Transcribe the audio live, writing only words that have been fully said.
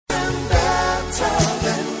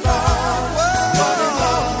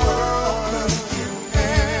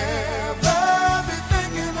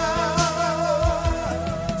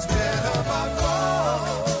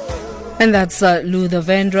And that's Luther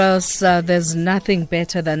Vandross. There's nothing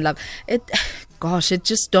better than love. Gosh, it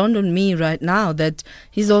just dawned on me right now that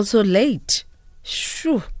he's also late.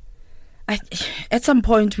 Shoo. At some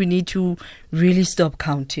point, we need to really stop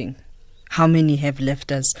counting how many have left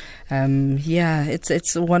us.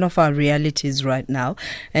 It's one of our realities right now.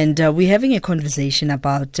 And we're having a conversation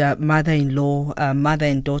about mother-in-law, mother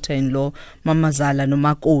and daughter-in-law,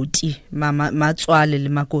 Mamazala-Makoti,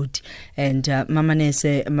 Mamazala-Makoti. And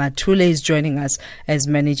Mamanese Mathule is joining us as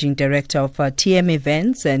Managing Director of TM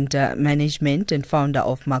Events and Management and founder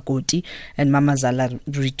of Makoti and Mamazala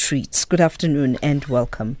Retreats. Good afternoon and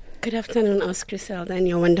welcome. Good afternoon, Oscar Selda, and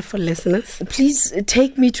your wonderful listeners. Please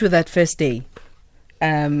take me to that first day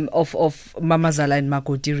of Mamazala and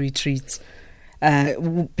Makoti retreats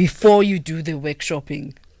before you do the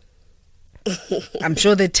workshopping. I'm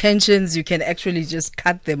sure the tensions, you can actually just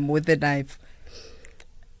cut them with a knife.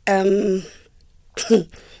 I'm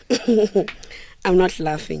not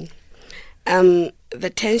laughing.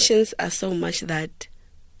 The tensions are so much that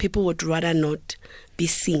people would rather not be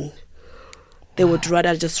seen. They would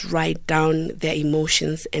rather just write down their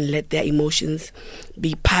emotions and let their emotions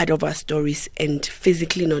be part of our stories and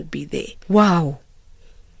physically not be there. Wow.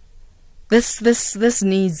 This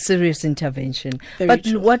needs serious intervention. But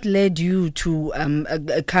true. What led you to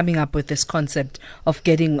coming up with this concept of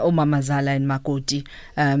getting Mamazala and Makoti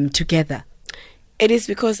together? It is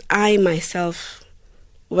because I myself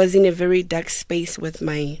was in a very dark space with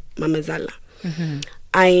my Mamazala. Mm-hmm.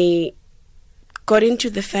 I got into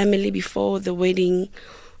the family before the wedding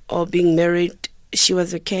or being married. She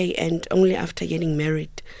was okay, and only after getting married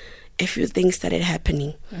a few things started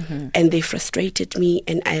happening. Mm-hmm. And they frustrated me,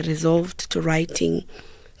 and I resolved to writing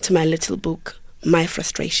to my little book my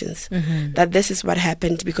frustrations. Mm-hmm. That this is what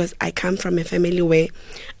happened, because I come from a family where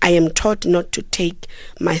I am taught not to take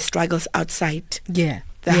my struggles outside. The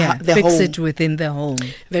fix home. It within the home.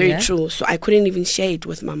 Very true. So I couldn't even share it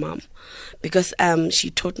with my mom, because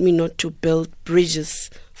she taught me not to build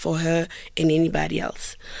bridges for her and anybody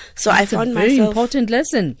else. So That's I found a very myself, important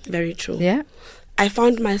lesson. Very true. Yeah. I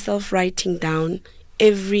found myself writing down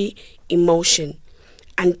every emotion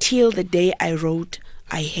until the day I wrote,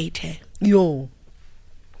 I hate her. Yo.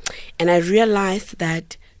 And I realized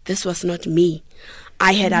that this was not me.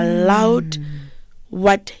 I had allowed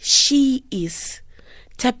what she is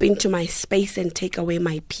tap into my space and take away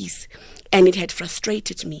my peace, and it had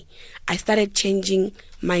frustrated me. I started changing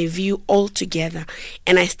my view altogether,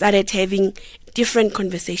 and I started having different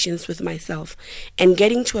conversations with myself and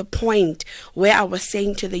getting to a point where I was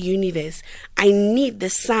saying to the universe, I need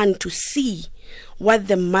the son to see what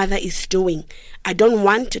the mother is doing. I don't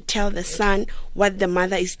want to tell the son what the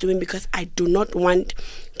mother is doing, because I do not want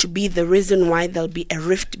to be the reason why there'll be a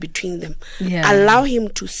rift between them. Yeah. Allow him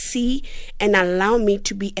to see and allow me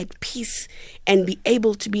to be at peace and be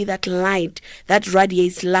able to be that light that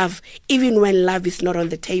radiates love, even when love is not on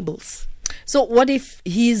the tables. So what if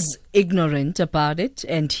he's ignorant about it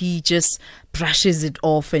and he just brushes it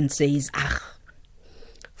off and says,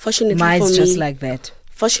 fortunately mine's for me, just like that?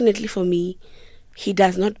 Fortunately for me, he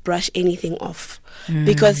does not brush anything off,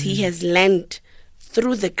 because he has learned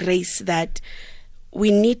through the grace that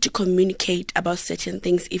we need to communicate about certain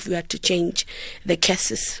things if we are to change the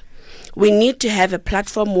cases. We need to have a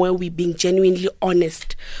platform where we're being genuinely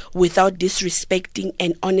honest without disrespecting,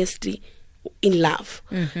 and honesty in love.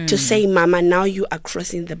 Mm-hmm. To say, Mama, now you are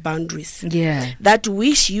crossing the boundaries. Yeah. That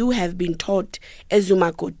wish you have been taught as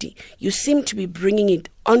Makoti, you seem to be bringing it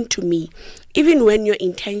onto me, even when your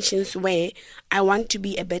intentions were, I want to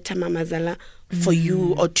be a better Mamazala for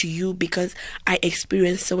you or to you because I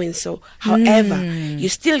experienced so and so. However, you're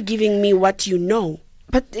still giving me what you know.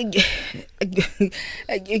 But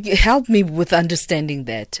help me with understanding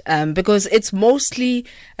that, because it's mostly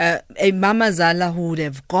a Mamazala who would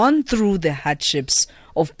have gone through the hardships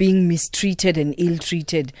of being mistreated and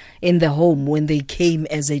ill-treated in the home when they came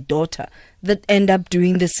as a daughter that end up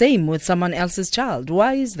doing the same with someone else's child.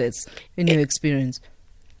 Why is this, in your experience?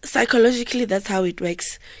 Psychologically, that's how it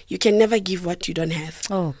works. You can never give what you don't have.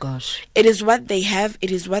 Oh, gosh. It is what they have. It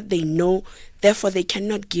is what they know. Therefore, they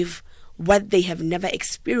cannot give what they have never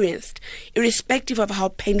experienced. Irrespective of how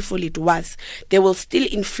painful it was, they will still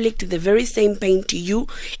inflict the very same pain to you,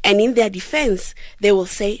 and in their defense, they will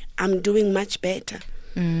say, I'm doing much better,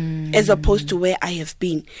 as opposed to where I have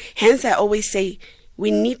been. Hence, I always say, we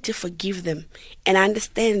need to forgive them and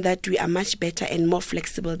understand that we are much better and more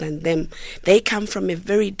flexible than them. They come from a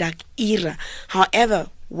very dark era. However,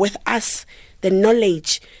 with us, the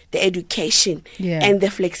knowledge, the education, and the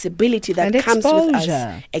flexibility that and comes with us,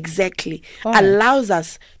 exposure. exactly, allows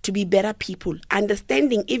us to be better people,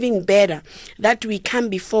 understanding even better that we come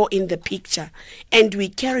before in the picture and we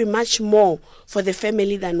carry much more for the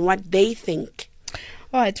family than what they think.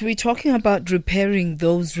 All right, we're talking about repairing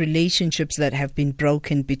those relationships that have been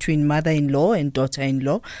broken between mother-in-law and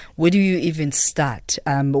daughter-in-law. Where do you even start?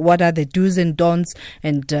 What are the do's and don'ts?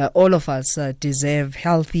 And all of us deserve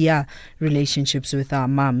healthier relationships with our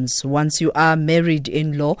mums. Once you are married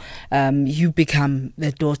in-law, you become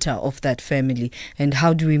the daughter of that family. And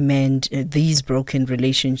how do we mend these broken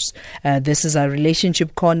relations? This is our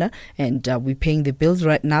relationship corner, and we're paying the bills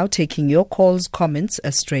right now, taking your calls, comments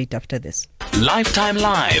straight after this. Lifetime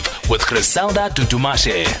Live with Griselda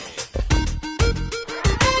Tutumashe.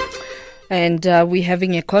 And we're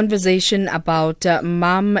having a conversation about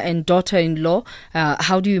mom and daughter-in-law.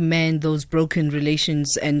 How do you mend those broken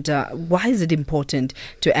relations, and why is it important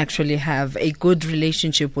to actually have a good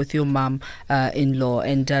relationship with your mom-in-law?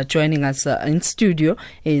 And joining us in studio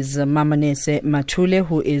is Mamanese Mathule,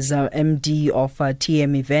 who is MD of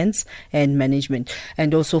TM Events and Management,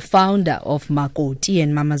 and also founder of Makoti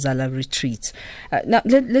and Mamazala Retreats. Now,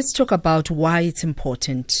 let's talk about why it's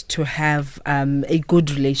important to have a good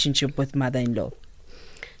relationship with mother-in-law,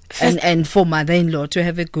 and for mother-in-law to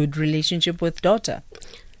have a good relationship with daughter.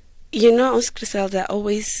 You know, Griselda,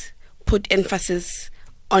 always put emphasis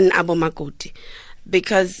on Abo Makoti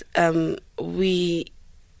because we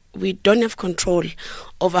don't have control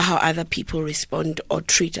over how other people respond or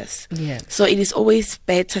treat us. Yeah. So it is always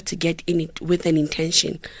better to get in it with an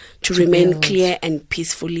intention to remain build. clear and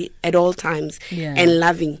peacefully at all times, Yeah. and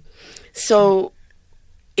loving. So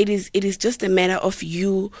it is just a matter of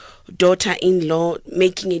you, daughter-in-law,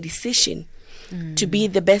 making a decision to be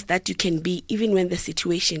the best that you can be, even when the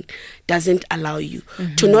situation doesn't allow you.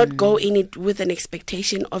 To not go in it with an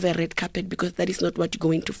expectation of a red carpet, because that is not what you're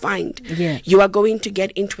going to find. Yeah. You are going to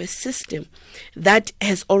get into a system that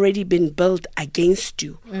has already been built against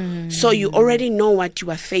you. So you already know what you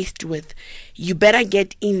are faced with. You better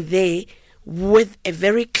get in there with a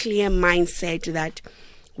very clear mindset that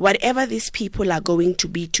whatever these people are going to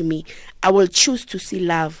be to me, I will choose to see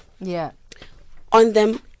love on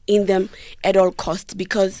them, in them, at all costs,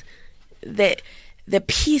 because the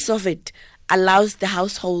peace of it allows the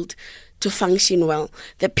household to function well.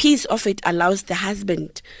 The peace of it allows the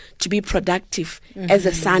husband to be productive as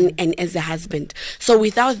a son and as a husband. So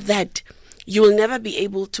without that, you will never be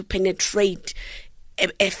able to penetrate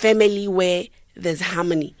a family where there's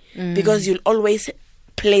harmony, because you'll always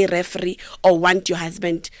play referee or want your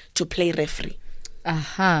husband to play referee.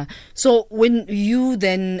 So when you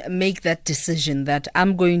then make that decision that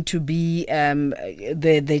I'm going to be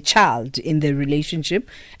the child in the relationship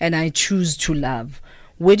and I choose to love,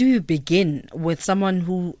 where do you begin with someone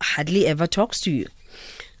who hardly ever talks to you,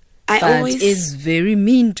 but is very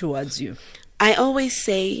mean towards you? I always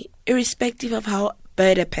say, irrespective of how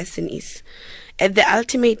bad a person is, at the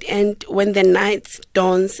ultimate end, when the night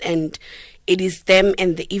dawns and it is them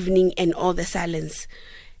and the evening and all the silence,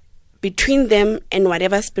 between them and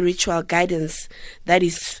whatever spiritual guidance that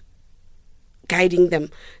is guiding them,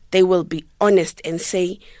 they will be honest and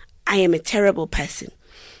say, I am a terrible person.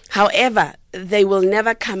 However, they will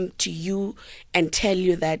never come to you and tell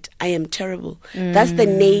you that I am terrible. That's the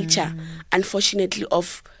nature, unfortunately,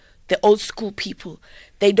 of the old school people.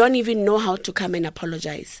 They don't even know how to come and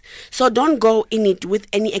apologize. So don't go in it with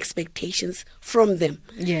any expectations from them.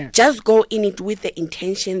 Just go in it with the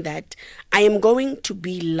intention that I am going to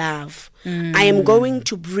be love. I am going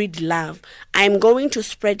to breed love. I am going to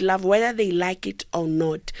spread love, whether they like it or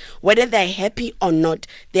not, whether they're happy or not.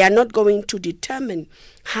 They are not going to determine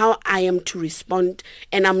how I am to respond,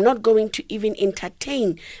 and I'm not going to even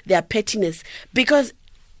entertain their pettiness, because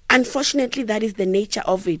unfortunately that is the nature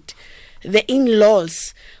of it. The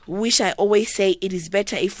in-laws, which I always say it is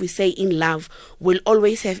better if we say in love, will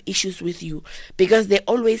always have issues with you, because they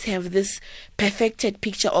always have this perfected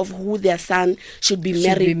picture of who their son should be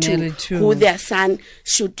married to, who their son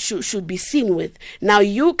should be seen with. Now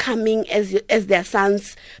you coming as their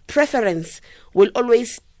son's preference will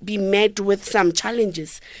always be met with some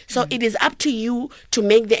challenges. So it is up to you to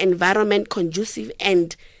make the environment conducive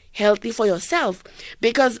and healthy for yourself,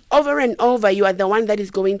 because over and over you are the one that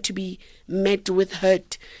is going to be met with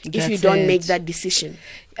hurt if you That's don't it. make that decision.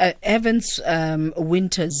 Evans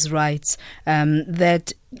Winters writes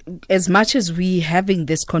that as much as we having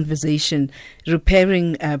this conversation,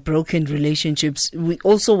 repairing broken relationships, we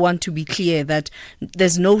also want to be clear that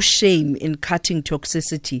there's no shame in cutting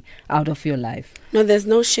toxicity out of your life. No, there's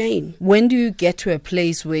no shame. When do you get to a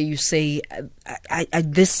place where you say,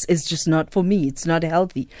 this is just not for me, it's not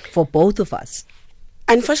healthy for both of us?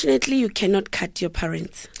 Unfortunately, you cannot cut your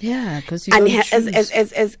parents. Yeah, because you don't choose.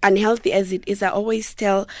 As unhealthy as it is, I always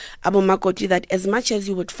tell Makoti that as much as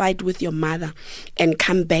you would fight with your mother and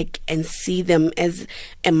come back and see them as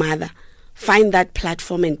a mother, find that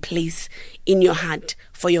platform and place in your heart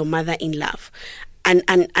for your mother in love. And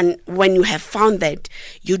when you have found that,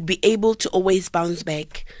 you'd be able to always bounce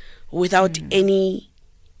back without any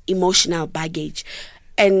emotional baggage.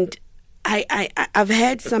 And I've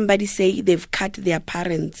heard somebody say they've cut their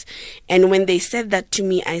parents, and when they said that to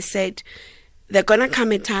me, I said, there's gonna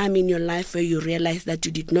come a time in your life where you realize that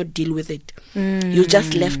you did not deal with it. You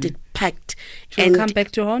just left it packed. It'll come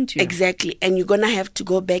back to haunt you. Exactly. And you're gonna have to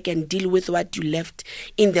go back and deal with what you left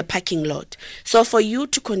in the parking lot. So for you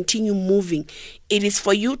to continue moving, it is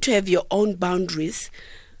for you to have your own boundaries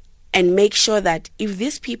and make sure that if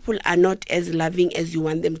these people are not as loving as you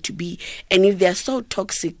want them to be, and if they're so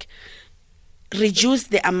toxic, reduce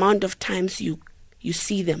the amount of times you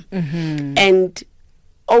see them, and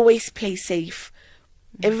always play safe.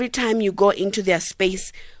 Every time you go into their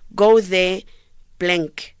space, go there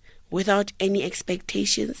blank, without any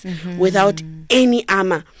expectations, without any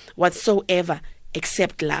armor whatsoever,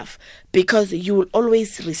 except love, because you will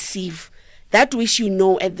always receive that which you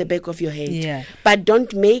know at the back of your head. Yeah. But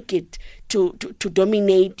don't make it to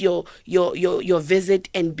dominate your visit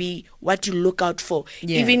and be what you look out for,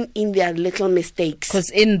 even in their little mistakes. Because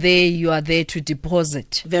in there, you are there to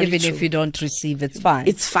deposit. Very even true. if you don't receive, it's fine.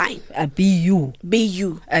 It's fine. Be you. Be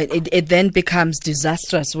you. It then becomes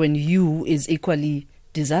disastrous when you is equally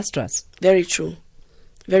disastrous. Very true.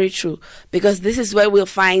 Very true. Because this is where we'll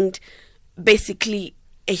find basically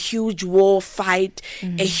a huge war fight,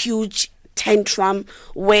 a huge tantrum,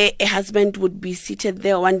 where a husband would be seated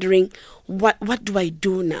there wondering, what do I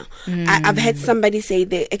do now? I've had somebody say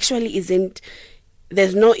there actually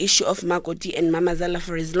there's no issue of Makoti and Mamazala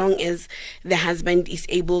for as long as the husband is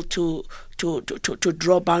able to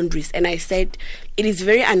draw boundaries. And I said, it is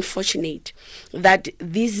very unfortunate that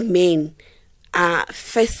these men are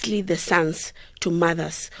firstly the sons to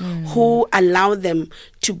mothers who allow them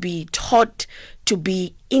to be taught to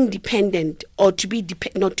be independent or to be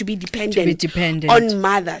not to be dependent on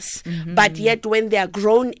mothers. But yet when they are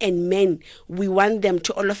grown and men, we want them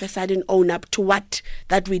to all of a sudden own up to what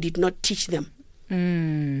that we did not teach them.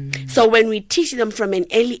 So when we teach them from an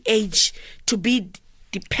early age to be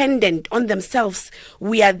dependent on themselves,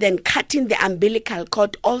 we are then cutting the umbilical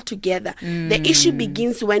cord altogether. The issue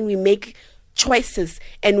begins when we make choices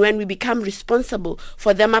and when we become responsible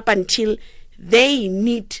for them up until they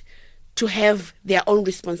need to have their own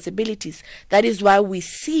responsibilities. That is why we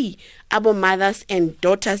see our mothers and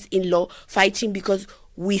daughters-in-law fighting, because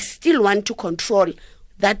we still want to control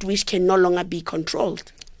that which can no longer be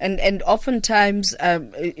controlled. And oftentimes,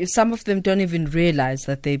 some of them don't even realize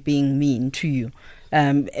that they're being mean to you.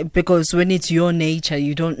 Because when it's your nature,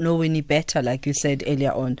 you don't know any better, like you said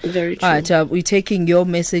earlier on. Very true. All right, we're taking your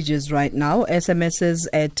messages right now. SMSs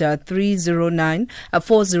at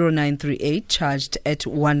 40938, charged at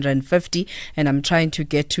 150. And I'm trying to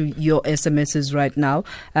get to your SMSs right now,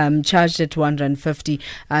 charged at 150.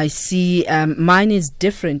 I see mine is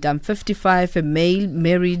different. I'm 55, a male,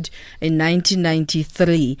 married in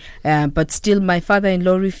 1993. But still, my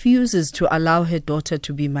father-in-law refuses to allow her daughter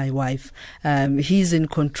to be my wife. He's in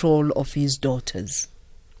control of his daughters.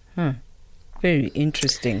 Very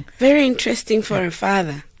interesting. Very interesting for a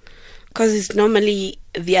father, because it's normally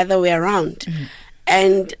the other way around.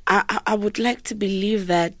 And I would like to believe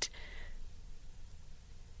that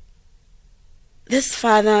this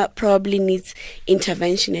father probably needs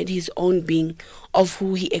intervention at his own being of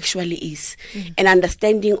who he actually is, and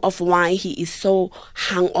understanding of why he is so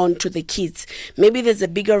hung on to the kids. Maybe there's a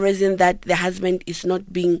bigger reason that the husband is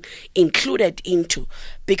not being included into,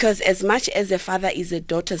 because as much as a father is a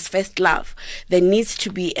daughter's first love, there needs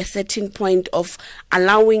to be a certain point of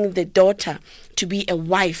allowing the daughter to be a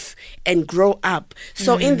wife and grow up.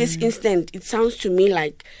 So in this instant, it sounds to me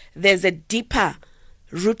like there's a deeper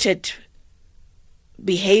rooted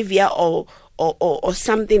behavior or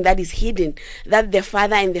something that is hidden that the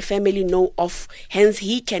father and the family know of. Hence,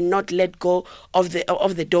 he cannot let go of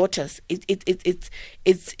the daughters.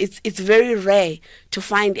 It's very rare to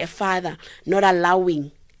find a father not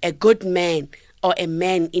allowing a good man or a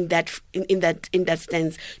man in that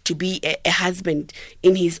sense to be a husband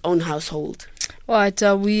in his own household. All right,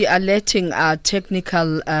 we are letting our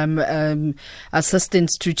technical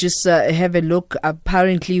assistants to just have a look.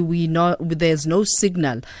 Apparently, we know there's no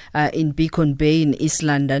signal in Beacon Bay in East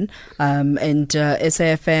London, and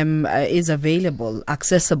SAFM is available,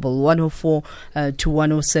 accessible 104 to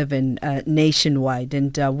 107 nationwide,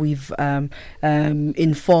 and we've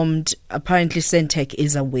informed. Apparently, Centec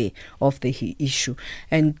is aware of the issue,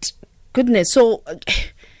 and goodness, so.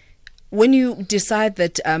 When you decide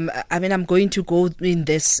that, I'm going to go in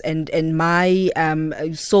this, and my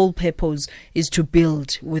sole purpose is to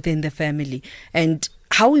build within the family, and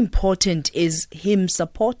how important is him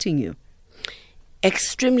supporting you?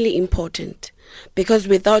 Extremely important, because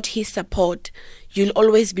without his support, you'll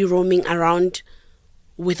always be roaming around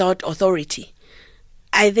without authority.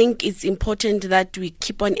 I think it's important that we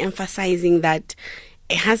keep on emphasizing that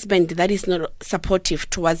a husband that is not supportive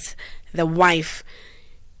towards the wife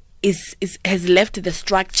has left the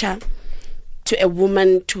structure to a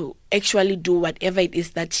woman to actually do whatever it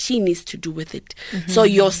is that she needs to do with it. So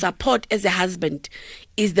your support as a husband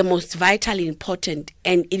is the most vitally important,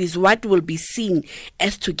 and it is what will be seen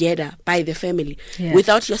as together by the family. Yes.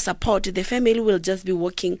 Without your support, the family will just be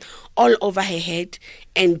walking all over her head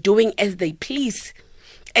and doing as they please,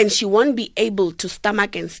 and she won't be able to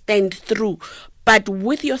stomach and stand through. But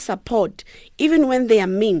with your support, even when they are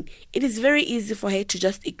mean, it is very easy for her to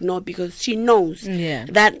just ignore, because she knows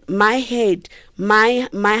that my head, my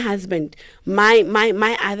husband,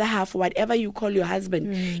 my other half, whatever you call your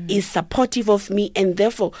husband, is supportive of me, and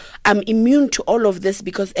therefore I'm immune to all of this,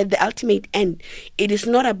 because at the ultimate end, it is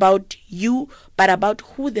not about you, but about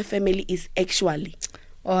who the family is actually.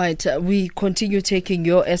 All right, we continue taking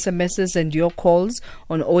your SMSs and your calls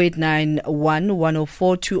on 0891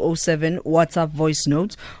 104 207, WhatsApp voice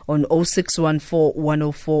notes on 0614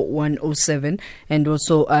 104 107, and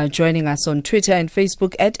also joining us on Twitter and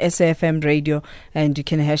Facebook at SAFM Radio, and you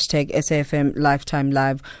can hashtag SAFM Lifetime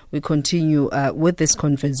Live. We continue with this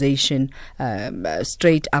conversation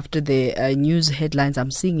straight after the news headlines.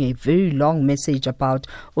 I'm seeing a very long message about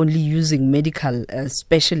only using medical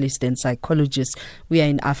specialists and psychologists. We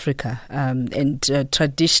are in Africa, and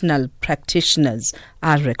traditional practitioners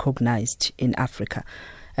are recognized in Africa.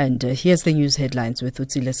 And here's the news headlines with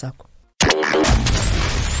Utsile Sako.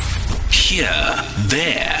 Here,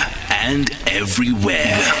 there, and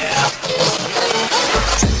everywhere.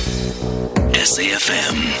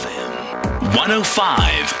 SAFM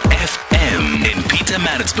 105 FM in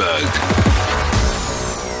Pietermaritzburg.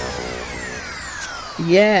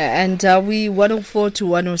 Yeah, and we 104 to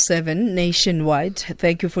 107 nationwide.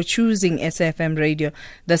 Thank you for choosing SAFM Radio.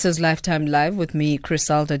 This is Lifetime Live with me,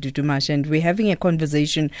 Crisalda Dudumash, and we're having a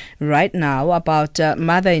conversation right now about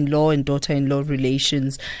mother-in-law and daughter-in-law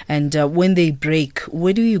relations, and when they break,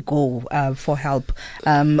 where do you go for help?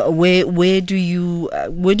 Where do you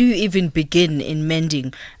even begin in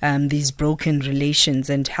mending these broken relations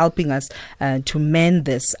and helping us to mend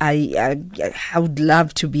this? I would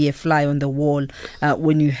love to be a fly on the wall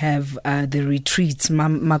when you have the retreats,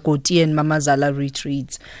 Makoti and Mamazala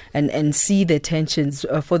retreats, and see the tensions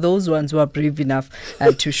for those ones who are brave enough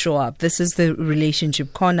to show up. This is the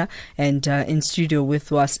Relationship Corner, and in studio with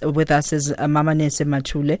us is Mamanese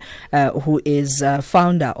Mathule, who is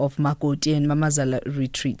founder of Makoti and Mamazala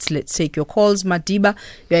retreats. Let's take your calls. Madiba,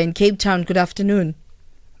 you're in Cape Town. Good afternoon.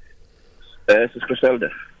 This is Griselda.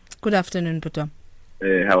 Good afternoon, Puto.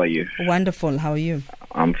 How are you? Wonderful. How are you?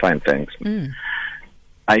 I'm fine, thanks.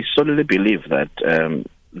 I solely believe that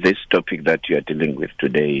this topic that you are dealing with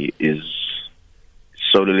today is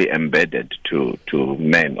solely embedded to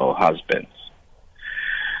men or husbands,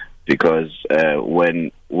 because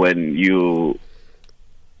when you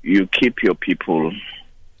keep your people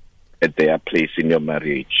at their place in your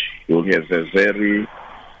marriage, you'll have a very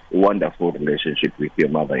wonderful relationship with your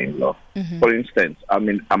mother-in-law. For instance,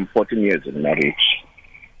 I'm 14 years in marriage,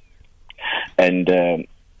 and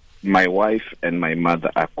my wife and my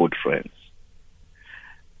mother are good friends.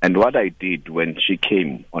 And what I did when she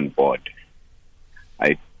came on board,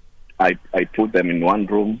 I put them in one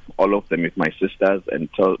room, all of them with my sisters, and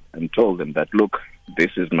told them that, look,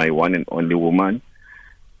 this is my one and only woman,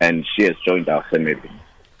 and she has joined our family.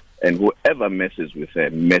 And whoever messes with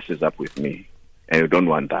her messes up with me, and you don't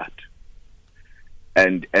want that.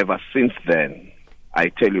 And ever since then, I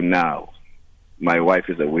tell you now, my wife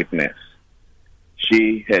is a witness.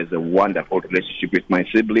 She has a wonderful relationship with my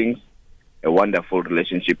siblings, a wonderful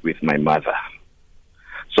relationship with my mother.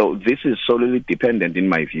 So this is solely dependent, in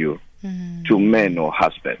my view, to men or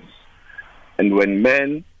husbands. And when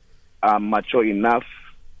men are mature enough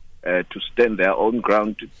to stand their own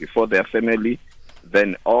ground before their family,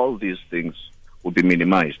 then all these things will be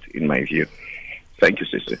minimized, in my view. Thank you,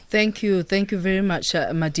 sister. Thank you very much,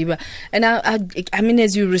 Madiba. And I mean,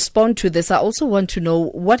 as you respond to this, I also want to know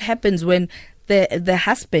what happens when the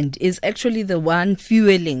husband is actually the one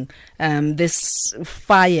fueling this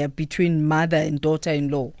fire between mother and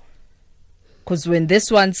daughter-in-law. Because when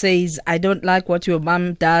this one says, I don't like what your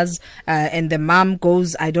mom does, and the mom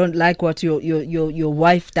goes, I don't like what your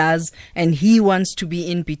wife does, and he wants to be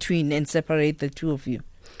in between and separate the two of you.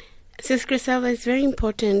 Sis Griselda, it's very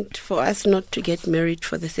important for us not to get married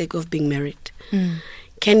for the sake of being married.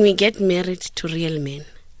 Can we get married to real men?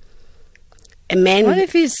 A man. What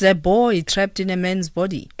if he's a boy trapped in a man's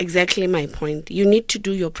body? Exactly my point. You need to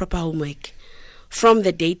do your proper homework from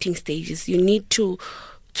the dating stages. You need to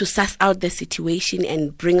suss out the situation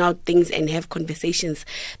and bring out things and have conversations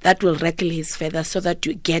that will wrinkle his feathers so that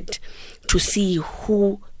you get to see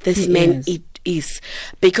who this man is.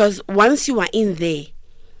 Because once you are in there,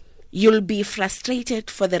 you'll be frustrated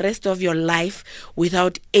for the rest of your life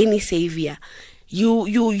without any savior.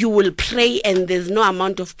 You will pray, and there's no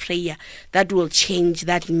amount of prayer that will change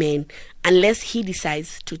that man unless he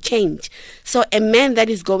decides to change. So a man that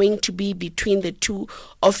is going to be between the two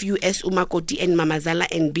of you as Umakoti and Mamazala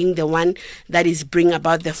and being the one that is bring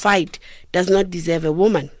about the fight does not deserve a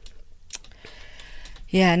woman.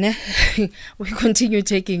 Yeah, we continue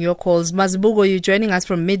taking your calls. Mazibuko, you're joining us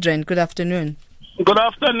from Midrand. Good afternoon. Good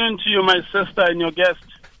afternoon to you, my sister, and your guest.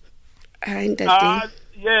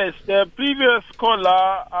 Yes, the previous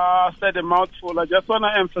caller said a mouthful. I just want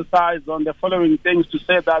to emphasize on the following things to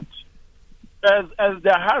say that as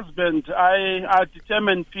the husband, I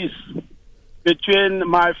determine peace between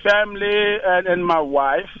my family and my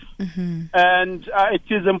wife. Mm-hmm. And it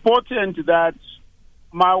is important that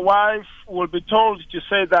my wife will be told to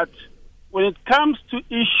say that when it comes to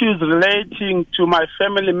issues relating to my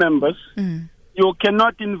family members, you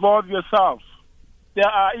cannot involve yourself. There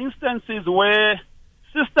are instances where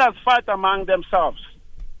sisters fight among themselves.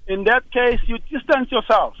 In that case, you distance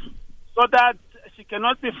yourself so that she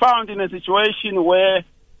cannot be found in a situation where,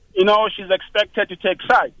 she's expected to take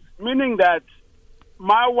sides. Meaning that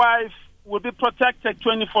my wife will be protected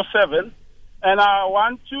 24/7. And I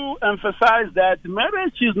want to emphasize that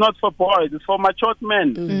marriage is not for boys, it's for matured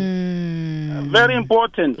men. Very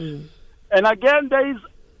important. And again, there is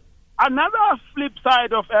another flip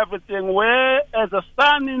side of everything where, as a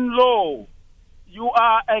son-in-law, you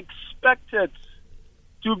are expected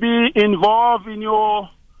to be involved in your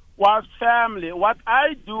wife's family. What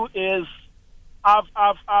I do is I'm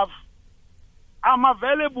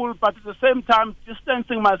available, but at the same time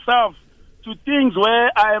distancing myself to things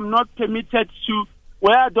where I am not permitted to,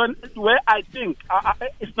 where I think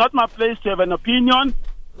it's not my place to have an opinion.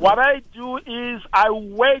 What I do is I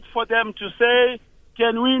wait for them to say,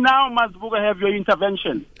 can we now, Mazbuga, have your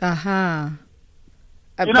intervention? Because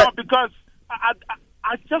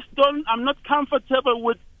I just I'm not comfortable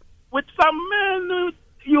with some men.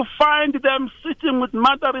 You find them sitting with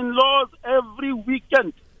mother-in-laws every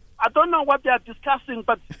weekend. I don't know what they are discussing,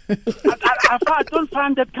 but I don't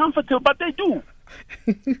find that comfortable, but they do.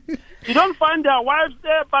 You don't find their wives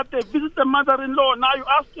there, but they visit the mother-in-law. Now you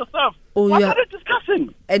ask yourself, what are they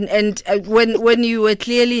discussing? And when you were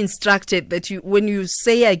clearly instructed that when you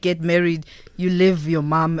say I get married, you leave your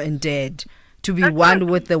mom and dad to be one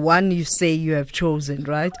with the one you say you have chosen,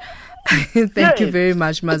 right? Thank you very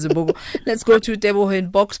much, Mazibuko. Let's go to Teboho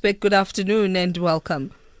in Boxbeck. Good afternoon and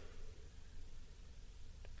welcome.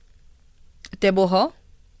 Teboho?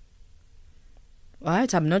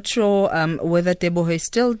 Right, I'm not sure whether Teboho is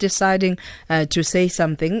still deciding to say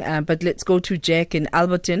something, but let's go to Jack in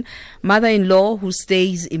Alberton. Mother-in-law who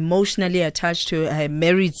stays emotionally attached to her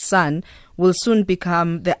married son will soon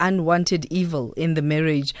become the unwanted evil in the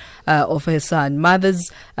marriage of her son.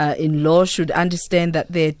 Mothers-in-law should understand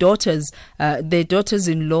that their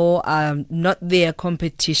daughters-in-law are not their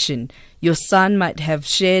competition. Your son might have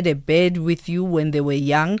shared a bed with you when they were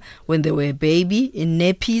young, when they were a baby, in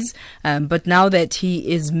nappies, but now that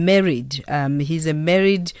he is married, he's a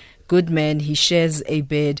married good man, he shares a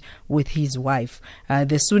bed with his wife.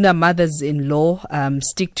 The sooner mothers-in-law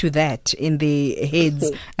stick to that in their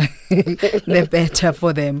heads, the better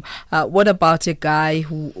for them. What about a guy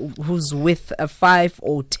who's with 5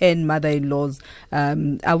 or 10 mother-in-laws?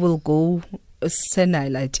 I will go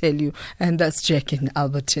senile, I tell you. And that's Jack in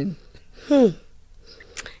Alberton.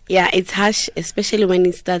 Yeah, it's harsh, especially when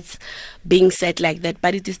it starts being said like that,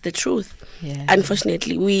 but it is the truth. Yeah.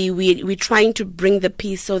 Unfortunately, we're trying to bring the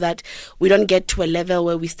peace so that we don't get to a level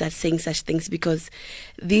where we start saying such things, because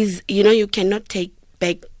these, you cannot take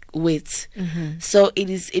back with. So it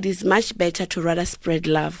is much better to rather spread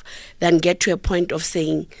love than get to a point of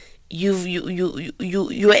saying you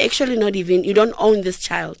are actually not even, you don't own this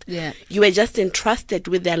child. Yeah. You are just entrusted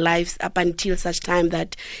with their lives up until such time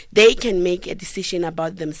that they can make a decision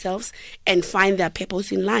about themselves and find their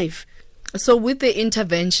purpose in life. So with the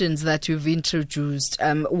interventions that you've introduced,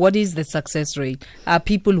 what is the success rate? Are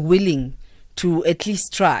people willing to at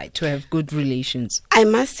least try to have good relations? I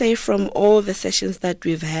must say, from all the sessions that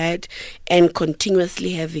we've had and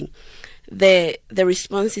continuously having, the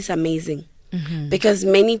response is amazing. Because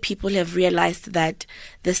many people have realized that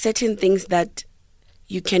there's certain things that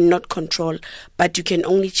you cannot control, but you can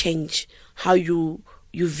only change how you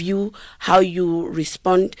view, how you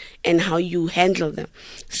respond, and how you handle them.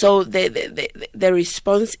 So the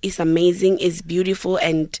response is amazing, is beautiful,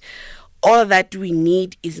 and all that we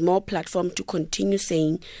need is more platform to continue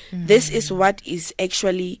saying this is what is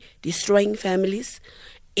actually destroying families.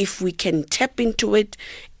 If we can tap into it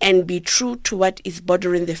and be true to what is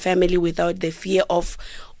bothering the family without the fear of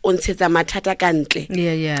ontshetsa mathata kantle,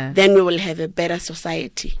 then we will have a better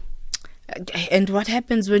society. And what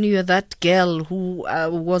happens when you're that girl who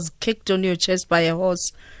was kicked on your chest by a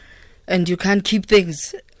horse and you can't keep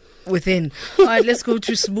things within? All right, let's go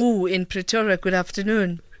to Smoo in Pretoria. Good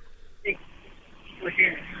afternoon.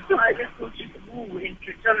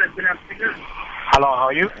 Hello, how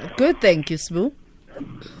are you? Good, thank you, Smoo.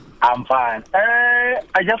 I'm fine.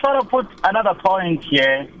 I just want to put another point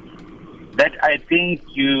here that I think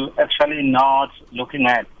you actually not looking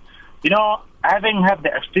at. You know, having had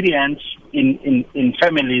the experience in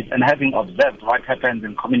families and having observed what happens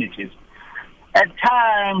in communities, at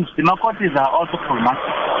times the Makotis are also problematic.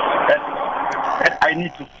 That I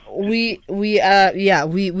need to.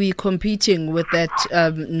 We competing with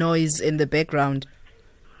that noise in the background.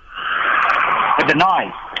 With the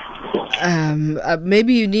noise.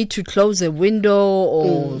 Maybe you need to close a window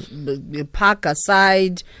or park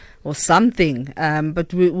aside or something.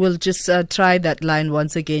 But we'll just try that line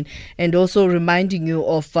once again. And also reminding you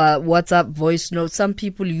of WhatsApp voice note. Some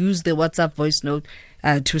people use the WhatsApp voice note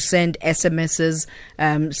to send SMSs.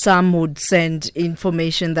 Some would send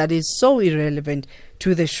information that is so irrelevant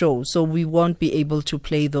to the show. So we won't be able to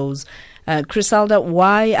play those. Crisalda,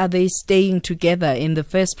 why are they staying together in the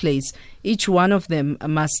first place? Each one of them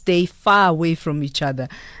must stay far away from each other.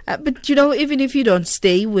 But, you know, even if you don't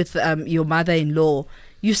stay with your mother-in-law,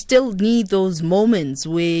 you still need those moments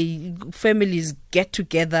where families get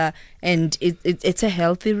together and it's a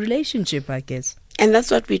healthy relationship, I guess. And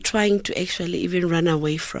that's what we're trying to actually even run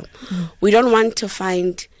away from. We don't want to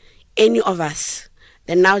find any of us,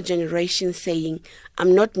 the now generation, saying,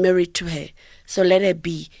 I'm not married to her, so let her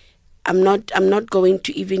be. I'm not going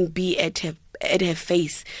to even be at her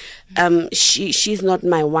face. She's not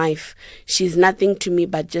my wife. She's nothing to me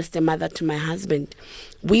but just a mother to my husband.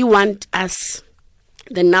 We want us,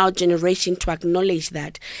 the now generation, to acknowledge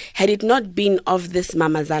that had it not been of this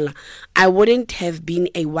Mamazala, I wouldn't have been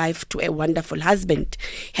a wife to a wonderful husband.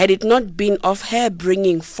 Had it not been of her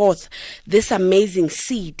bringing forth this amazing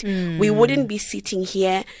seed, we wouldn't be sitting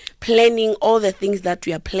here planning all the things that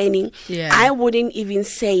we are planning. I wouldn't even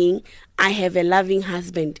saying I have a loving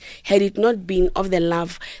husband had it not been of the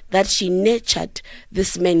love that she nurtured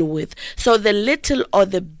this man with. So the little or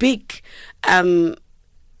the big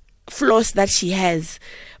flaws that she has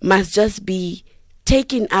must just be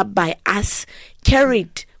taken up by us,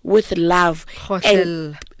 carried with love,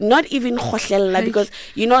 and not even khohlella, because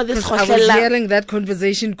you know this khohlella. I was hearing that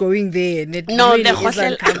conversation going there, and it really is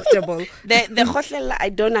uncomfortable. The khohlella I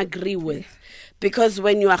don't agree with, because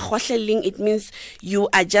when you are khohleling, it means you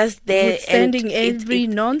are just there standing every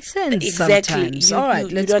nonsense. Exactly. All right,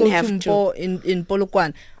 let's go to Mpo in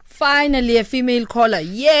Polokwane. Finally, a female caller.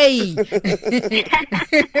 Yay!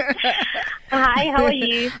 Hi, how are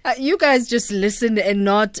you? You guys just listen and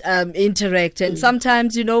not interact. And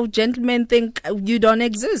sometimes, you know, gentlemen think you don't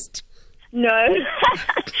exist. No.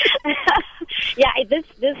 Yeah, this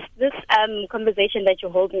conversation that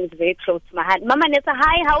you're holding is very close to my heart. Mama Nessa,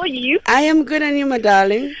 hi, how are you? I am good, and you, my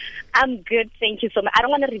darling? I'm good, thank you so much. I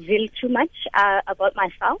don't want to reveal too much about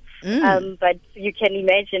myself, but you can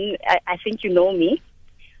imagine, I think you know me.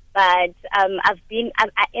 But I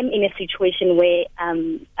am in a situation where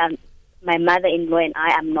my mother-in-law and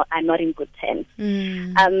I'm not in good terms.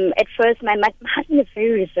 At first, my husband is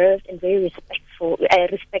very reserved and very respectful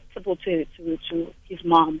to his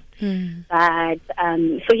mom. But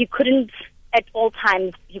so he couldn't, at all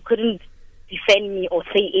times, he couldn't defend me or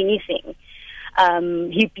say anything.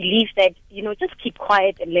 He believed that, you know, just keep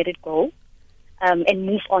quiet and let it go, and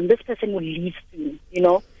move on. This person will leave soon, you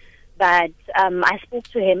know. But I spoke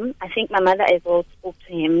to him. I think my mother as well spoke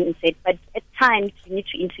to him and said, but at times you need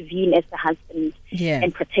to intervene as the husband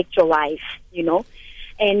and protect your wife, you know.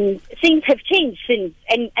 And things have changed since.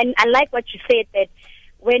 And I like what you said, that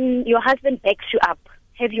when your husband backs you up,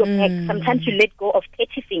 have your back, sometimes you let go of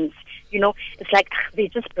petty things. You know, it's like they're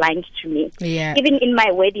just blind to me. Yeah. Even in my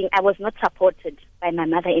wedding, I was not supported by my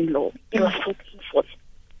mother-in-law. It was so painful.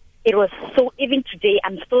 It was so, even today,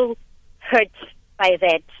 I'm still hurt by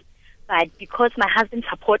that. But because my husband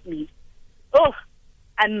support me,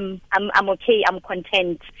 I'm okay, I'm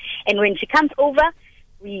content. And when she comes over,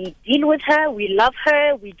 we deal with her, we love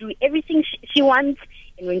her, we do everything she wants.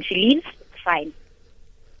 And when she leaves, it's fine.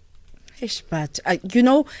 But, you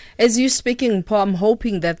know, as you're speaking, Paul, I'm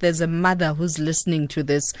hoping that there's a mother who's listening to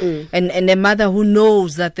this and a mother who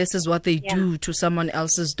knows that this is what they do to someone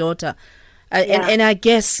else's daughter. And I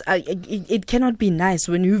guess it cannot be nice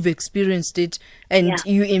when you've experienced it and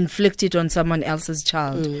you inflict it on someone else's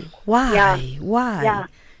child. Why? Yeah. Why? Yeah.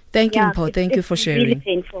 Thank you, Paul. Thank you for sharing. It's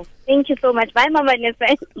really painful. Thank you so much. Bye, Mama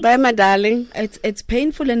Nessa. Bye, my darling. It's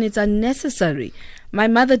painful and it's unnecessary. My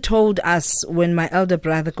mother told us when my elder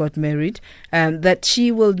brother got married that she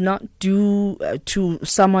will not do to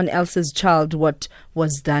someone else's child what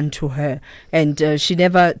was done to her. And she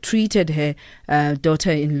never treated her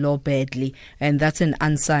daughter-in-law badly. And that's an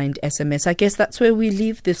unsigned SMS. I guess that's where we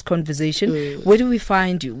leave this conversation. Where do we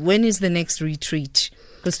find you? When is the next retreat?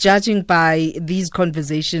 Because judging by these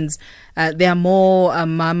conversations, there are more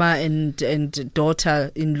mama and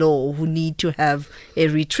daughter-in-law who need to have a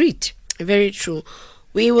retreat. Very true.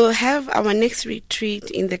 We will have our next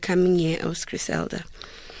retreat in the coming year, Griselda.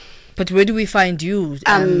 But where do we find you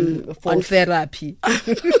for therapy?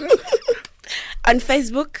 On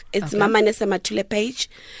Facebook, it's Mamanese Mathule page,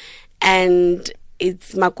 and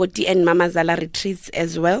it's Makoti and Mamazala retreats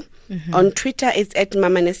as well. On Twitter, it's at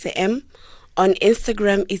Mamanese M. On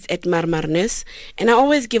Instagram, it's at Marmarnes. And I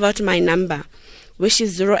always give out my number, which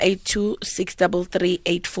is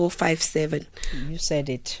 082-633-8457. You said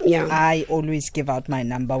it. Yeah. I always give out my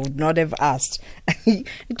number. I would not have asked.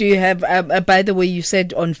 Do you have, by the way, you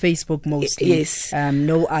said on Facebook mostly? Yes.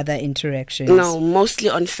 No other interactions? No, mostly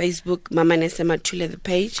on Facebook, Mamanese Mathule the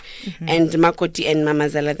page, and Makoti and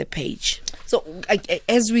Mamazala the page. So,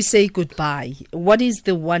 as we say goodbye, what is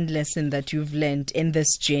the one lesson that you've learned in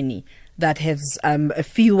this journey that has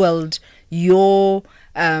fueled your...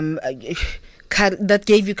 that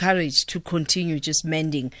gave you courage to continue just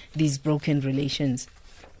mending these broken relations?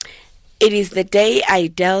 It is the day I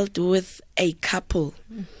dealt with a couple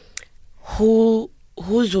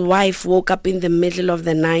whose wife woke up in the middle of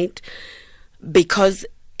the night because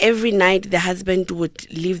every night the husband would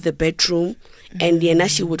leave the bedroom and Yena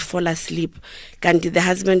she would fall asleep. And the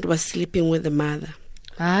husband was sleeping with the mother.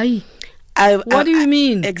 Aye. What do you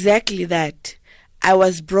mean? Exactly that. I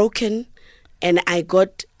was broken and I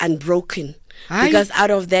got unbroken. Because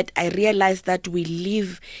out of that, I realized that we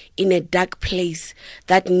live in a dark place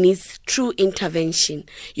that needs true intervention.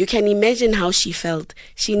 You can imagine how she felt.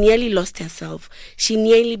 She nearly lost herself. She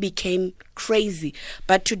nearly became crazy.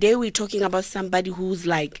 But today we're talking about somebody who's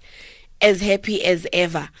like as happy as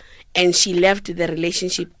ever. And she left the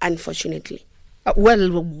relationship, unfortunately.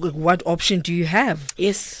 Well, what option do you have?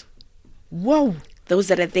 Yes. Whoa. Those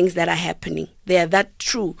are the things that are happening. They are that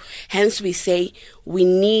true. Hence we say we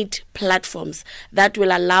need platforms that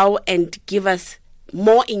will allow and give us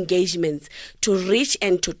more engagements to reach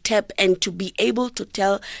and to tap and to be able to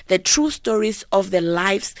tell the true stories of the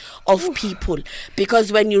lives of people.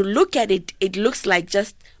 Because when you look at it, it looks like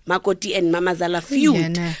just Makoti and Mamazala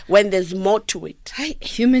feud when there's more to it.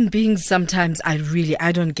 Human beings sometimes, I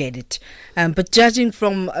don't get it. But judging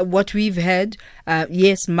from what we've heard,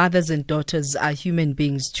 yes, mothers and daughters are human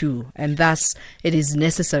beings too. And thus, it is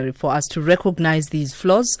necessary for us to recognize these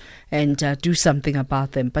flaws and do something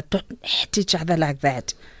about them. But don't hate each other like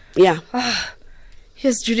that. Yeah.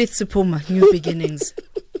 Here's Judith Supuma, New Beginnings.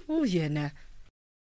 Oh, yeah, nah.